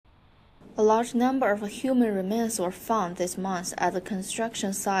A large number of human remains were found this month at the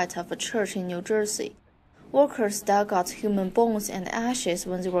construction site of a church in New Jersey. Workers dug out human bones and ashes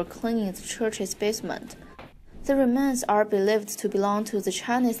when they were cleaning the church's basement. The remains are believed to belong to the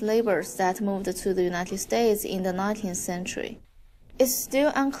Chinese laborers that moved to the United States in the 19th century. It's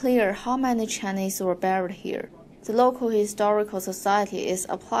still unclear how many Chinese were buried here. The local historical society is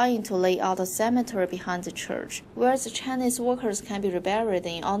applying to lay out a cemetery behind the church, where the Chinese workers can be reburied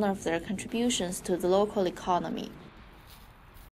in honor of their contributions to the local economy.